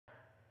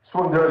This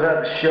one goes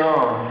out to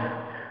Sean.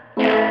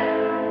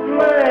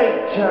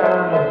 Make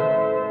time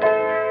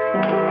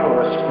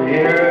for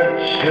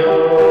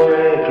spiritual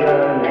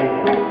awakening.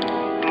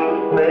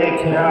 Make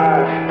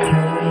time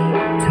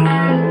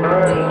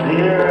for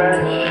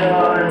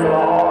spiritual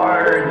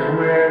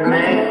enlargement.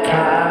 Make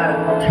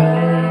time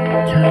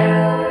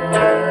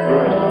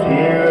for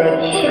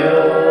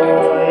spiritual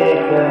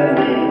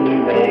awakening.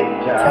 Make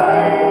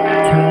time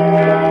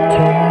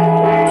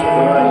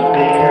for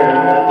spiritual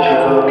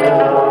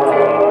enlargement.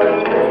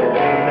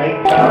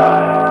 Make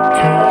time.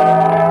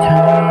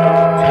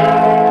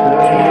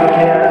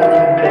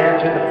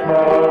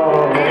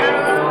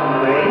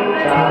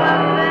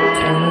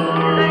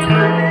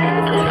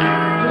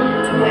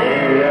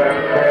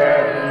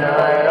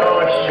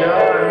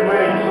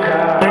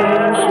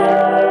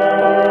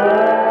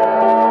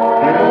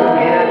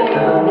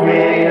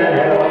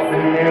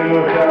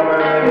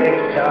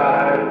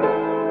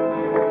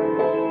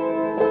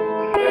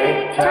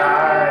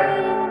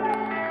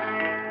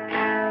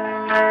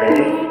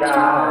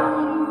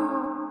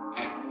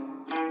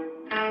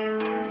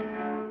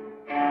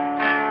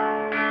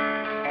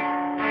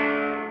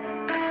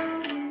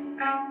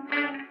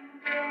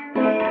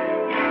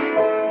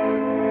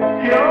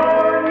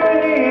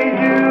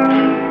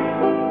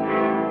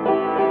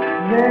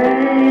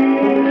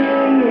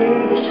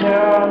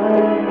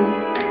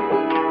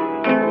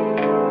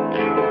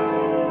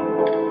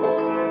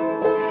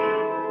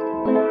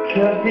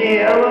 Cause the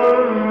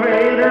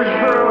elevator's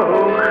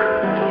broke,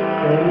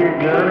 and you're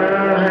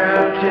gonna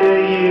have to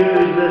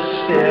use the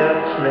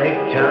steps.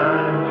 Make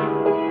time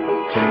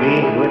to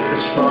meet with the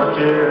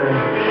sponsor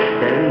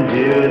and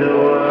do the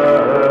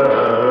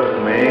work.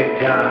 Make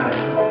time.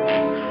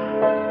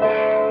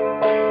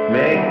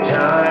 Make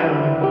time.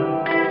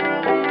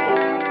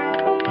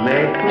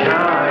 Make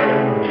time.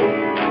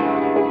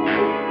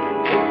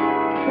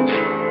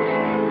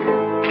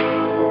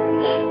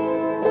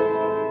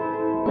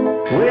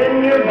 When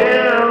you're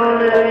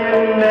down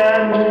in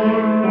that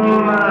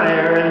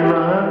mire and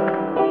mud,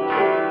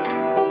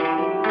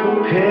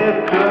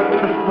 pick up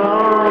the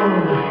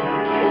phone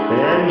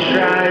and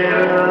try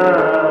your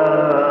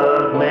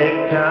luck. Make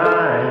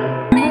time.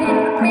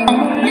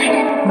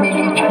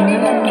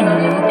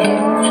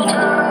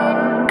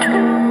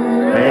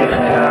 Make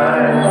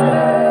time.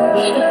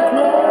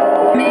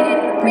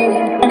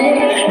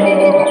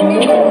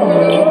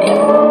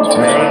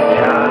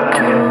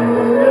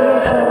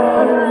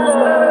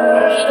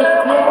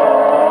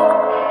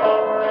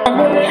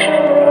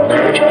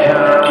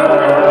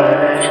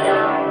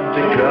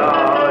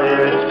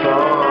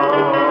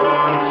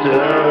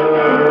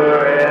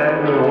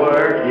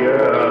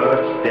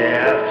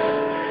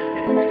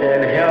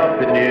 And help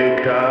the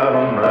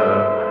newcomer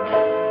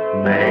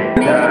make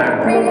time.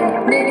 Make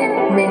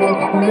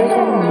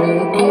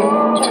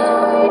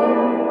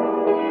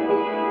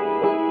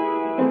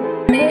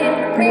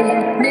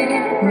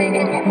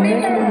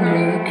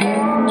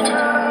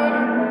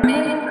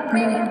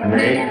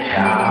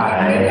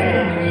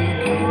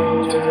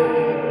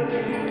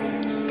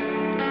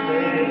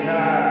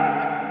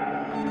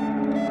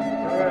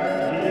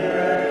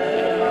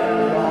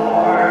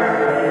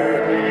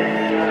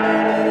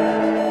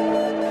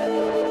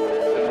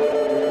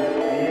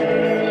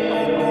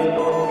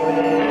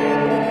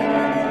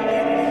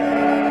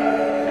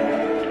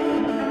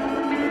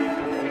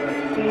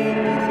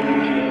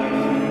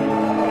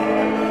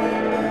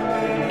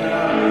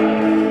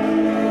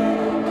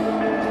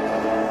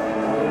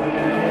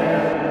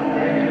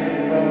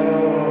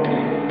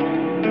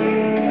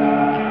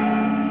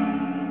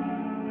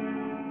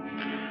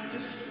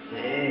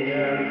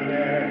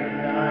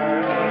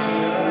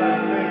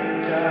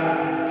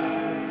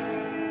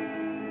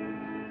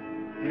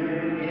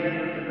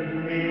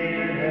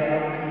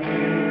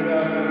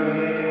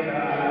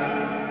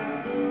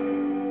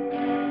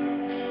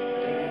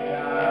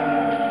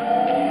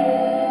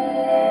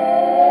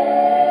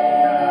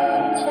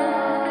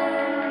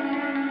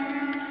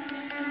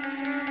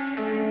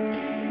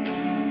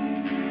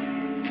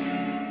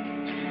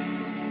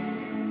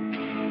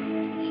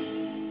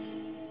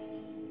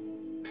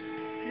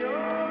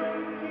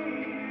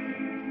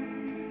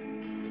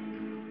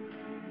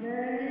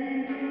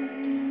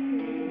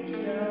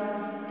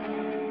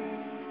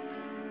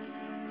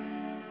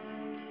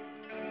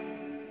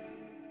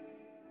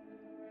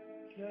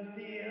Just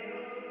the